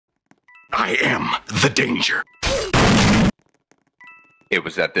I am the danger. It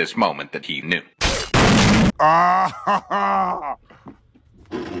was at this moment that he knew. Oh,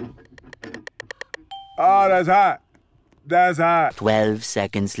 that's hot. That's hot. 12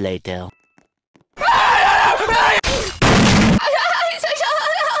 seconds later. I'm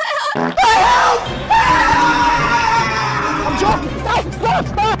joking. Stop! Stop!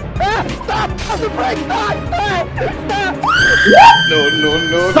 Stop! Stop! Stop the brake! Stop! Stop!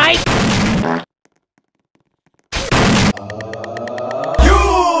 No. Fight!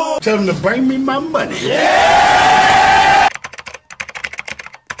 Tell him to bring me my money. Yeah!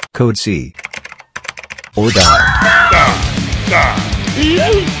 Code C. Or die.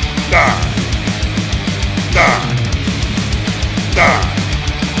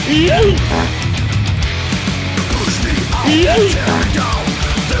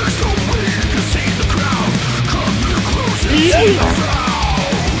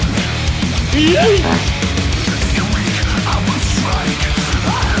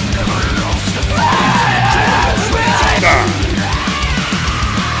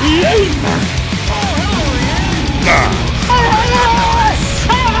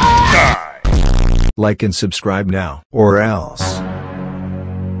 Like and subscribe now, or else.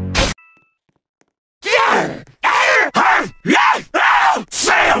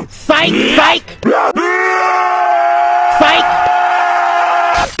 Fight! Fight! Fight!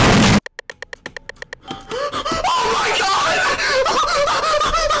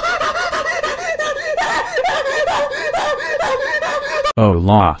 Oh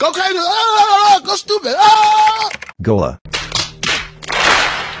la. Go crazy! Go stupid! Gola.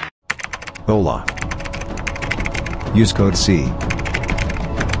 Gola. Use code C.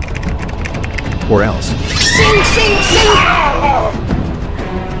 Or else. Sing, sing, sing!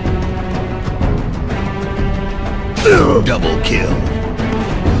 Double kill.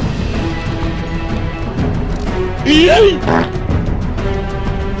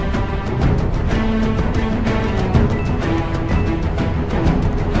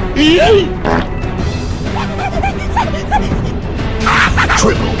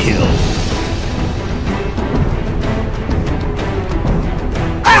 Triple kill.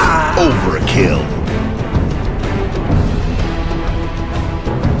 Overkill.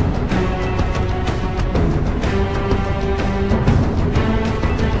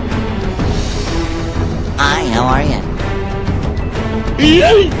 Hi, how are you?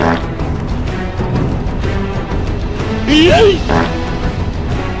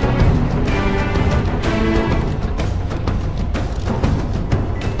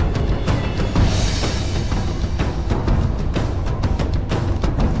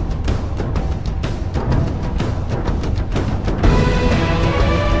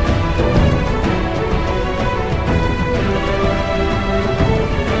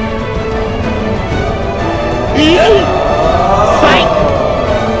 Fight!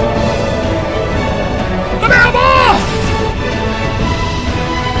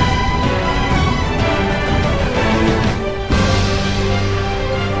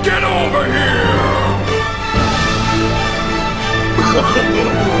 Get over here!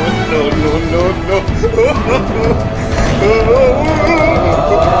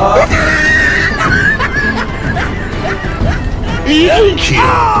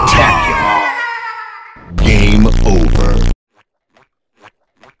 Kill-tacular. Game over.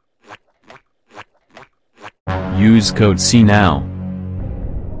 Use code C now.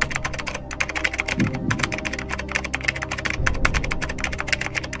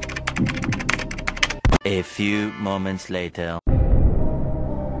 A few moments later.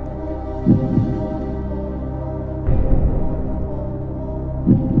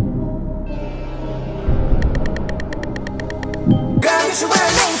 Girl, you should wear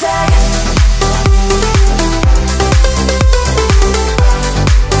a name tag.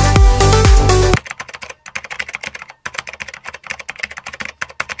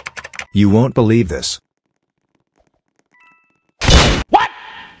 You won't believe this.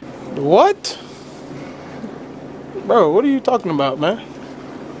 What? Bro, what are you talking about, man?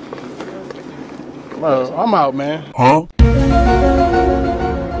 Bro, I'm out, man. Huh?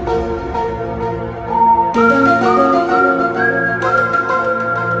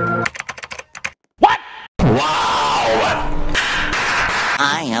 What? Wow!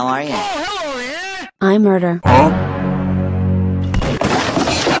 Hi, how are you? Oh, hello there! I murder. Huh?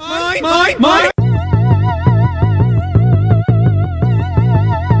 Mine!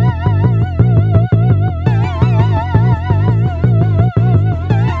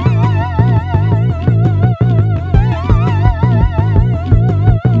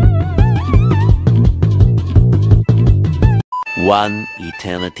 One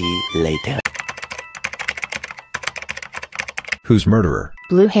eternity later. Who's murderer?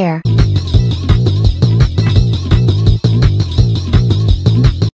 Blue hair.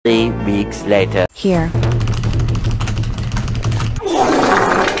 3 weeks later. Here.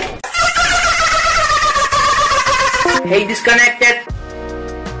 Hey, disconnected.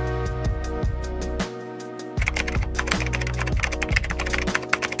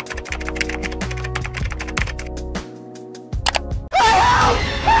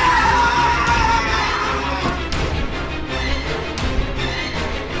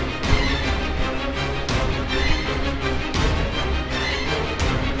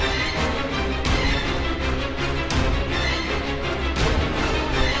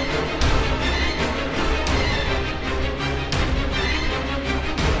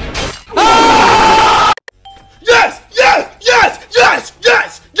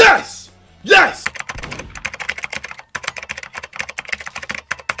 Yes!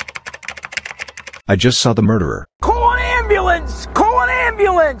 I just saw the murderer. Call an ambulance! Call an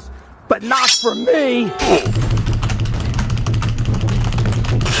ambulance! But not for me!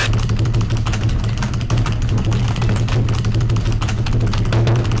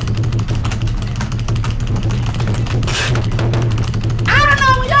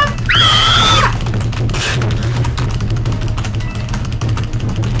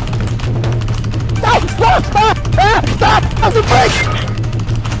 Stop! How's the brake?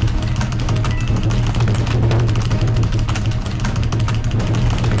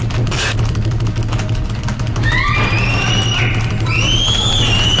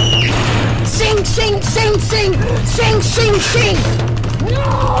 Sing, sing, sing, sing! Sing, sing, sing!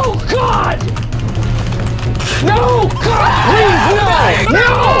 No, God! No, God! Please, no! No!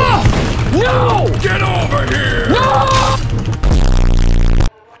 No! Get over here! No!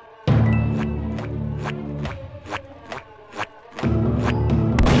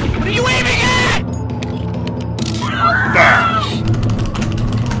 What are you aiming at?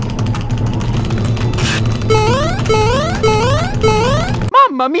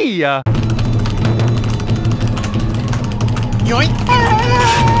 Mamma mia! Yoink!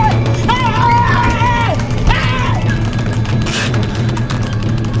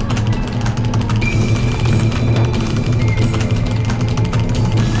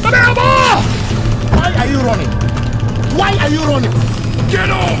 Why are you running? Why are you running? Get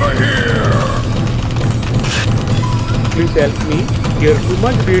over here! Please help me. You're too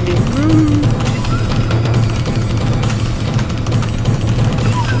much bleeding.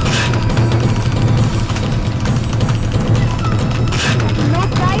 Hello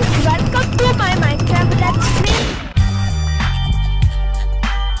guys, welcome to my Minecraft Let's Play.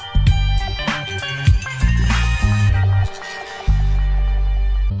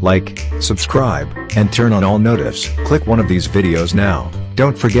 Like, subscribe, and turn on all notifs. Click one of these videos now.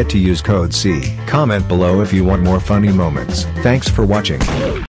 Don't forget to use code C. Comment below if you want more funny moments. Thanks for watching.